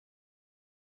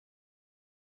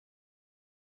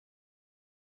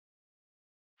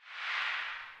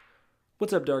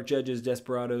What's up, Dark Judges,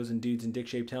 Desperados, and Dudes in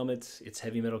Dick-Shaped Helmets? It's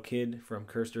Heavy Metal Kid from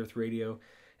Cursed Earth Radio,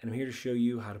 and I'm here to show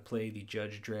you how to play the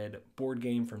Judge Dredd board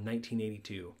game from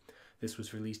 1982. This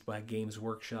was released by Games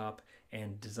Workshop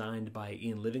and designed by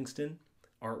Ian Livingston.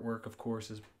 Artwork, of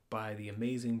course, is by the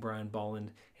amazing Brian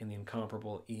Bolland and the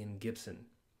incomparable Ian Gibson.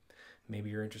 Maybe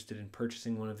you're interested in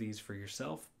purchasing one of these for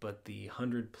yourself, but the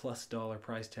 $100+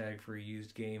 price tag for a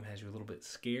used game has you a little bit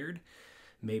scared.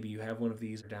 Maybe you have one of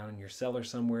these down in your cellar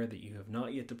somewhere that you have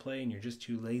not yet to play and you're just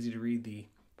too lazy to read the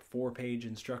 4-page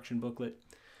instruction booklet.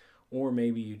 Or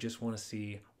maybe you just want to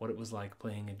see what it was like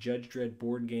playing a Judge Dredd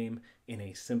board game in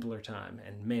a simpler time.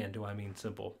 And man, do I mean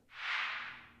simple.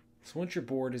 So once your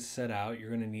board is set out, you're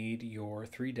going to need your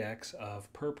 3 decks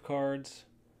of perp cards,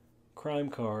 crime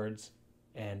cards,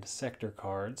 and sector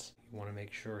cards. You want to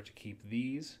make sure to keep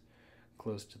these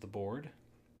close to the board.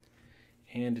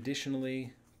 And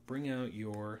additionally, bring out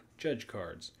your judge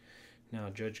cards. Now,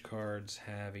 judge cards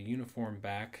have a uniform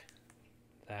back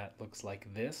that looks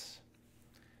like this.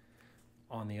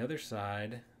 On the other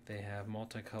side, they have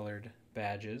multicolored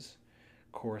badges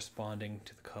corresponding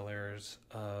to the colors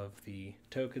of the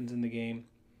tokens in the game.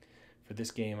 For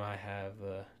this game, I have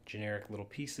generic little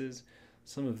pieces.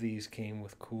 Some of these came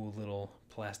with cool little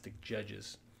plastic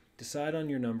judges. Decide on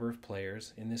your number of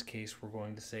players. In this case, we're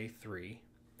going to say 3.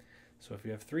 So if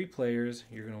you have 3 players,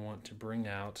 you're going to want to bring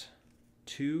out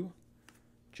 2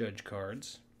 judge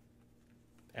cards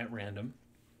at random.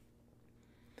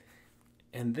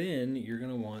 And then you're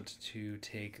going to want to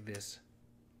take this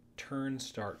turn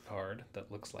start card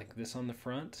that looks like this on the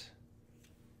front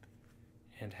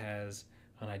and has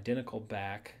an identical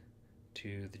back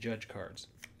to the judge cards.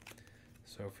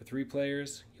 So for 3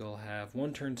 players, you'll have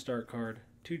 1 turn start card,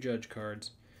 2 judge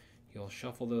cards. You'll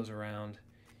shuffle those around,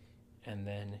 and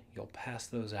then you'll pass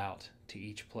those out to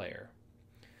each player.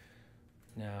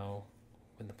 Now,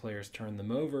 when the players turn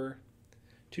them over,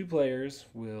 2 players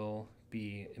will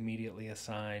be immediately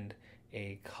assigned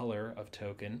a color of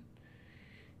token,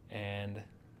 and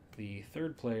the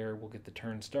 3rd player will get the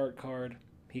turn start card.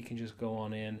 He can just go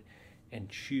on in and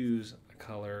choose a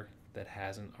color that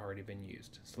hasn't already been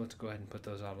used. So let's go ahead and put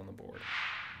those out on the board.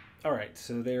 Alright,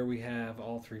 so there we have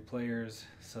all 3 players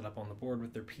set up on the board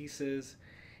with their pieces.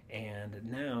 And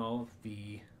now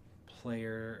the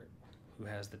player who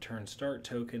has the turn start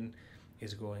token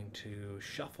is going to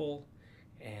shuffle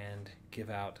and give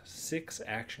out 6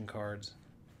 action cards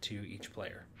to each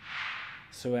player.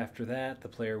 So after that, the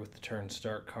player with the turn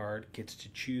start card gets to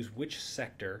choose which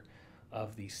sector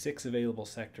of the 6 available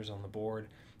sectors on the board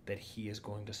that he is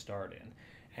going to start in.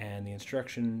 And the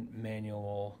instruction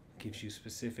manual gives you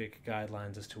specific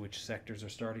guidelines as to which sectors are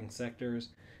starting sectors.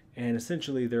 And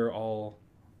essentially they're all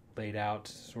laid out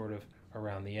sort of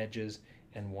around the edges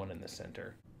and one in the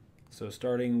center. So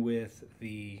starting with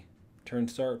the turn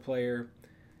start player,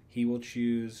 he will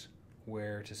choose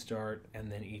where to start, and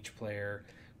then each player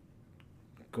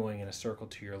going in a circle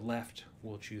to your left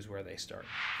will choose where they start.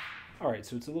 Alright,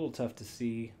 so it's a little tough to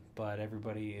see, but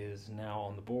everybody is now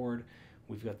on the board.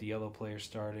 We've got the yellow player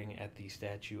starting at the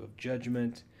Statue of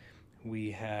Judgment.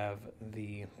 We have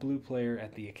the blue player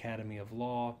at the Academy of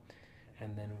Law,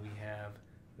 and then we have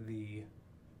the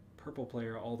purple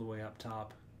player all the way up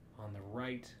top on the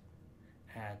right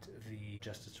at the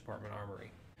Justice Department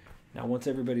Armory. Now, once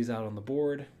everybody's out on the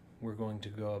board, we're going to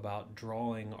go about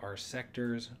drawing our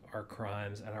sectors, our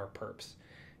crimes, and our perps.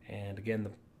 And again,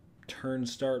 the turn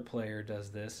start player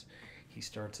does this. He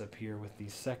starts up here with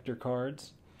these sector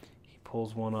cards. He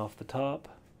pulls one off the top,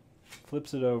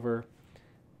 flips it over.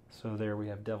 So there we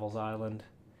have Devil's Island,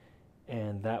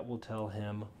 and that will tell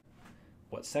him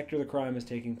what sector the crime is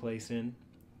taking place in.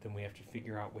 Then we have to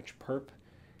figure out which perp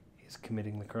is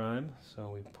committing the crime. So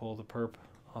we pull the perp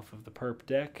off of the perp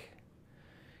deck,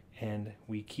 and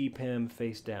we keep him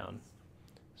face down.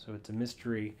 So it's a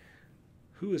mystery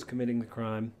who is committing the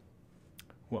crime.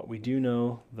 What we do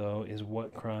know, though, is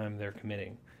what crime they're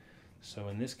committing. So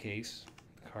in this case,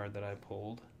 the card that I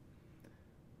pulled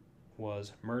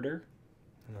was murder,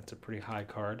 and that's a pretty high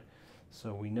card.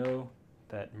 So we know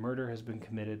that murder has been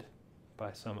committed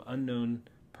by some unknown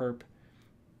perp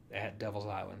at Devil's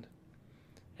Island.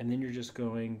 And then you're just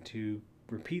going to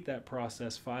repeat that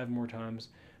process 5 more times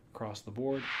across the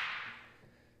board.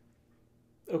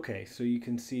 Okay, so you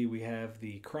can see we have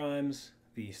the crimes,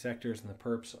 the sectors, and the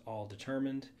perps all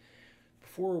determined.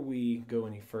 Before we go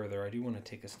any further, I do want to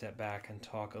take a step back and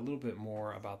talk a little bit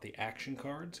more about the action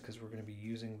cards, because we're going to be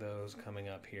using those coming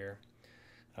up here.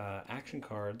 Action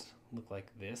cards look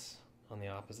like this on the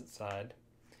opposite side.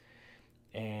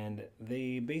 And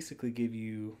they basically give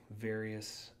you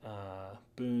various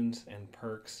boons and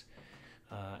perks,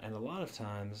 and a lot of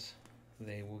times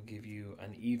they will give you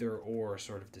an either or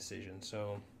sort of decision.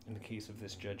 So in the case of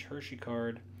this Judge Hershey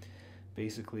card,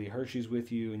 basically Hershey's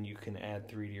with you and you can add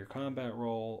 3 to your combat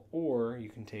roll, or you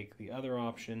can take the other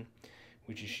option,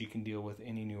 which is she can deal with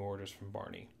any new orders from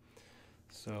Barney.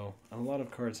 So a lot of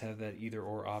cards have that either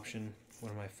or option.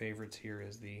 One of my favorites here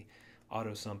is the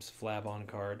Auto Sumps Flab-On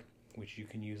card, which you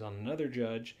can use on another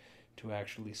judge to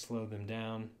actually slow them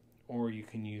down, or you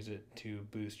can use it to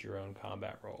boost your own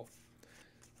combat roll.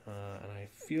 And I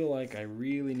feel like I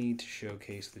really need to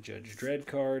showcase the Judge Dredd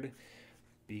card,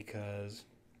 because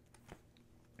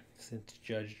since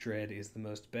Judge Dredd is the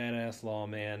most badass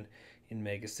lawman in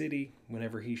Mega City,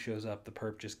 whenever he shows up, the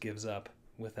perp just gives up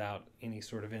without any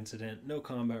sort of incident, no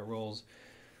combat rolls,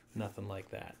 nothing like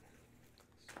that.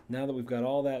 Now that we've got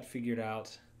all that figured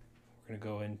out, we're going to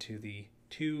go into the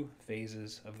 2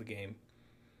 phases of the game.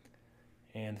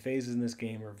 And the phases in this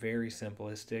game are very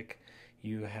simplistic.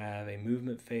 You have a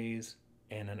movement phase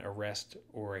and an arrest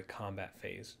or a combat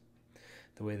phase.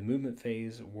 The way the movement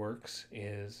phase works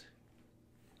is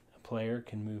a player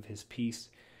can move his piece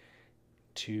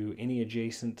to any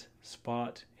adjacent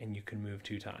spot, and you can move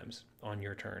 2 times on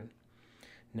your turn.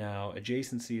 Now,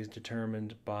 adjacency is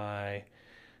determined by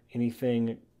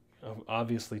anything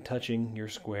obviously touching your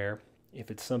square.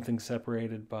 If it's something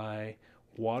separated by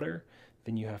water,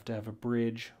 then you have to have a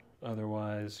bridge,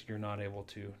 otherwise you're not able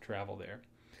to travel there.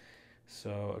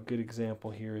 So a good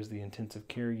example here is the intensive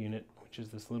care unit, which is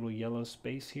this little yellow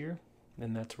space here,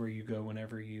 and that's where you go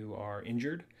whenever you are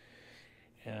injured.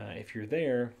 If you're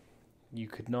there, you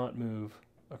could not move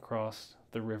across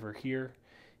the river here.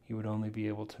 You would only be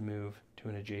able to move to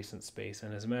an adjacent space.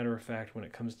 And as a matter of fact, when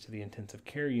it comes to the intensive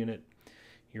care unit,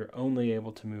 you're only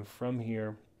able to move from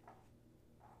here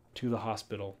to the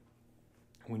hospital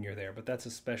when you're there. But that's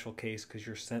a special case because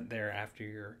you're sent there after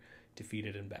you're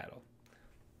defeated in battle.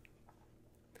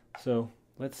 So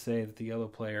let's say that the yellow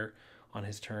player on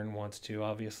his turn wants to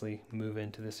obviously move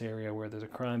into this area where there's a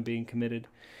crime being committed.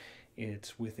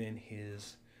 It's within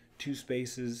his 2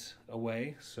 spaces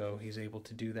away, so he's able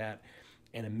to do that.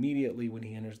 And immediately when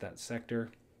he enters that sector,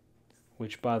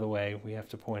 which, by the way, we have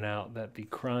to point out that the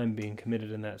crime being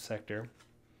committed in that sector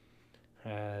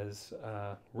has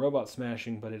robot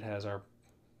smashing, but it has our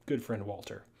good friend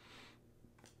Walter.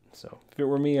 So if it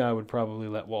were me, I would probably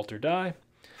let Walter die.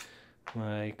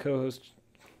 My co-host,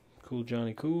 Cool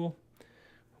Johnny Cool,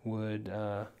 would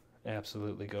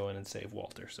absolutely go in and save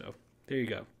Walter. So there you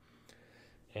go.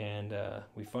 And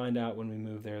we find out when we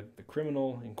move there the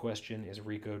criminal in question is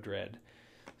Rico Dredd.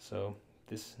 So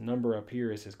this number up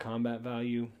here is his combat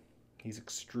value. He's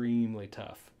extremely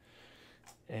tough.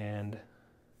 And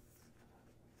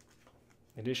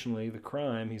additionally, the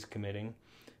crime he's committing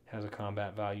has a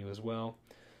combat value as well.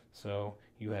 So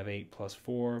you have 8 plus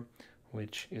 4,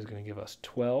 which is going to give us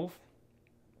 12.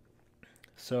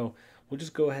 So we'll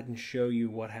just go ahead and show you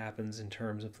what happens in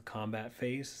terms of the combat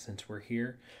phase since we're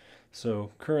here.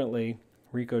 So currently,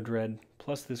 Rico Dredd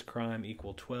plus this crime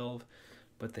equal 12,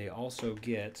 but they also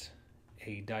get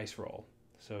a dice roll.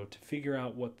 So to figure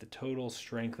out what the total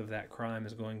strength of that crime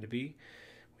is going to be,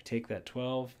 we take that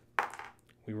 12,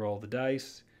 we roll the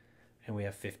dice, and we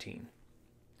have 15.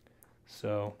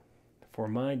 So for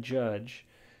my judge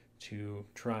to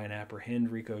try and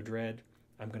apprehend Rico Dredd,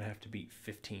 I'm going to have to beat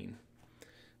 15.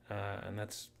 And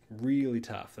that's really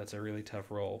tough. That's a really tough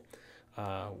roll.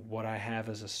 What I have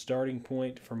as a starting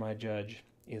point for my judge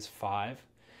is 5,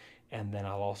 and then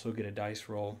I'll also get a dice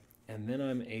roll, and then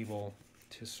I'm able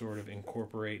to sort of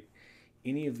incorporate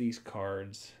any of these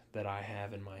cards that I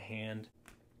have in my hand.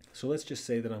 So let's just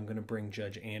say that I'm going to bring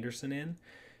Judge Anderson in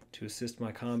to assist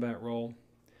my combat roll.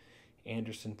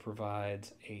 Anderson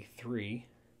provides a 3.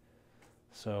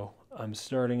 So I'm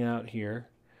starting out here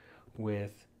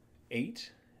with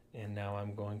 8, and now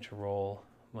I'm going to roll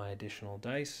my additional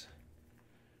dice,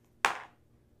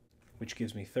 which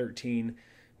gives me 13,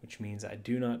 which means I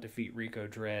do not defeat Rico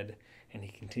Dredd, and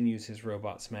he continues his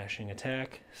robot smashing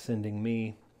attack, sending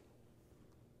me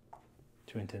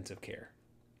to intensive care.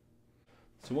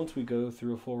 So once we go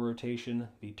through a full rotation,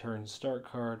 the turn start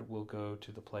card will go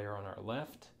to the player on our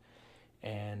left,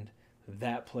 and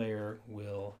that player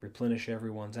will replenish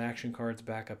everyone's action cards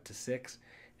back up to 6,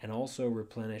 and also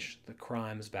replenish the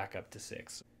crimes back up to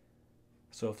 6.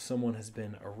 So if someone has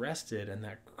been arrested and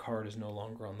that card is no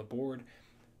longer on the board,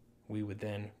 we would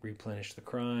then replenish the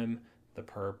crime, the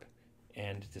perp,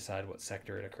 and decide what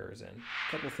sector it occurs in.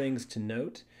 A couple things to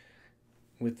note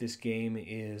with this game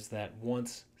is that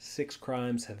once 6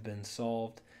 crimes have been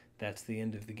solved, that's the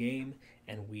end of the game,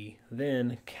 and we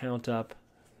then count up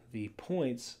the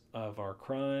points of our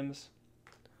crimes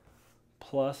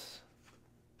plus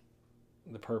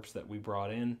the perps that we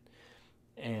brought in,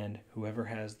 and whoever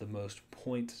has the most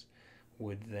points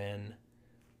would then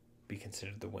be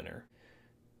considered the winner.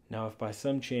 Now, if by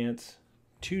some chance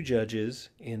two judges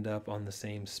end up on the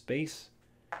same space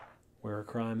where a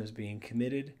crime is being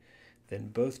committed, then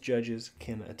both judges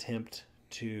can attempt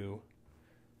to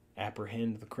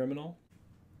apprehend the criminal.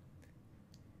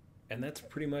 And that's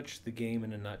pretty much the game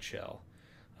in a nutshell.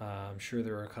 I'm sure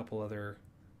there are a couple other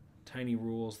tiny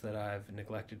rules that I've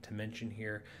neglected to mention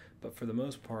here, but for the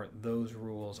most part, those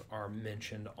rules are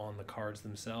mentioned on the cards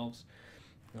themselves.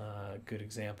 A good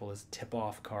example is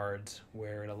tip-off cards,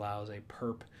 where it allows a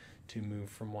perp to move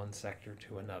from one sector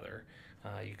to another.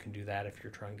 You can do that if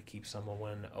you're trying to keep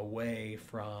someone away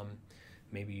from,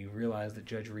 maybe you realize that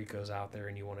Judge Rico's out there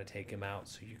and you want to take him out,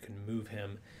 so you can move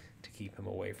him to keep him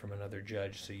away from another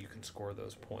judge so you can score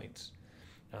those points.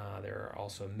 There are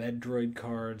also med droid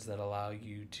cards that allow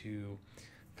you to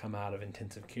come out of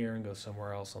intensive care and go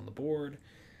somewhere else on the board.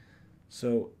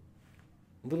 So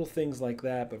little things like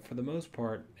that, but for the most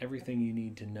part, everything you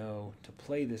need to know to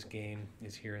play this game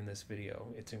is here in this video.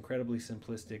 It's incredibly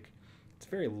simplistic. It's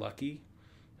very lucky.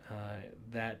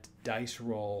 That dice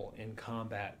roll in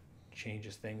combat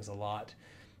changes things a lot.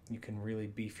 You can really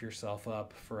beef yourself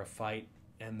up for a fight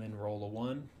and then roll a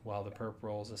 1 while the perp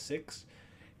rolls a 6,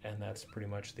 and that's pretty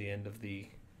much the end of the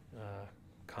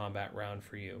combat round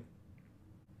for you.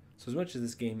 So as much as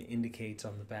this game indicates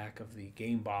on the back of the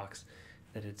game box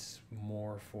that it's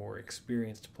more for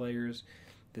experienced players,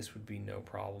 this would be no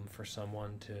problem for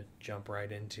someone to jump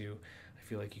right into. I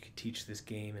feel like you could teach this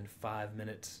game in 5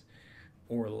 minutes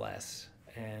or less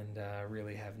and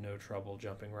really have no trouble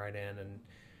jumping right in and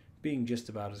being just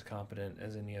about as competent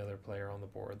as any other player on the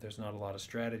board. There's not a lot of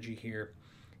strategy here.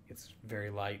 It's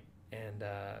very light and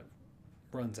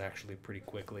runs actually pretty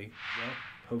quickly. Well,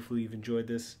 hopefully you've enjoyed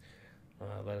this.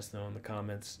 Let us know in the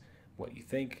comments what you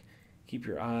think. Keep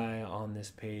your eye on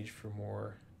this page for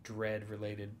more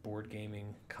Dredd-related board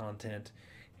gaming content,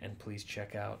 and please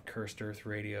check out Cursed Earth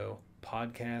Radio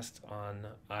podcast on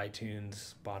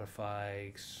iTunes,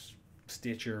 Spotify,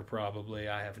 Stitcher probably,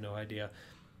 I have no idea.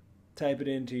 Type it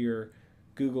into your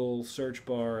Google search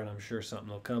bar and I'm sure something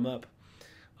will come up.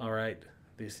 All right,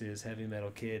 this is Heavy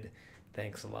Metal Kid.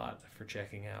 Thanks a lot for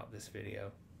checking out this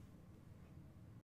video.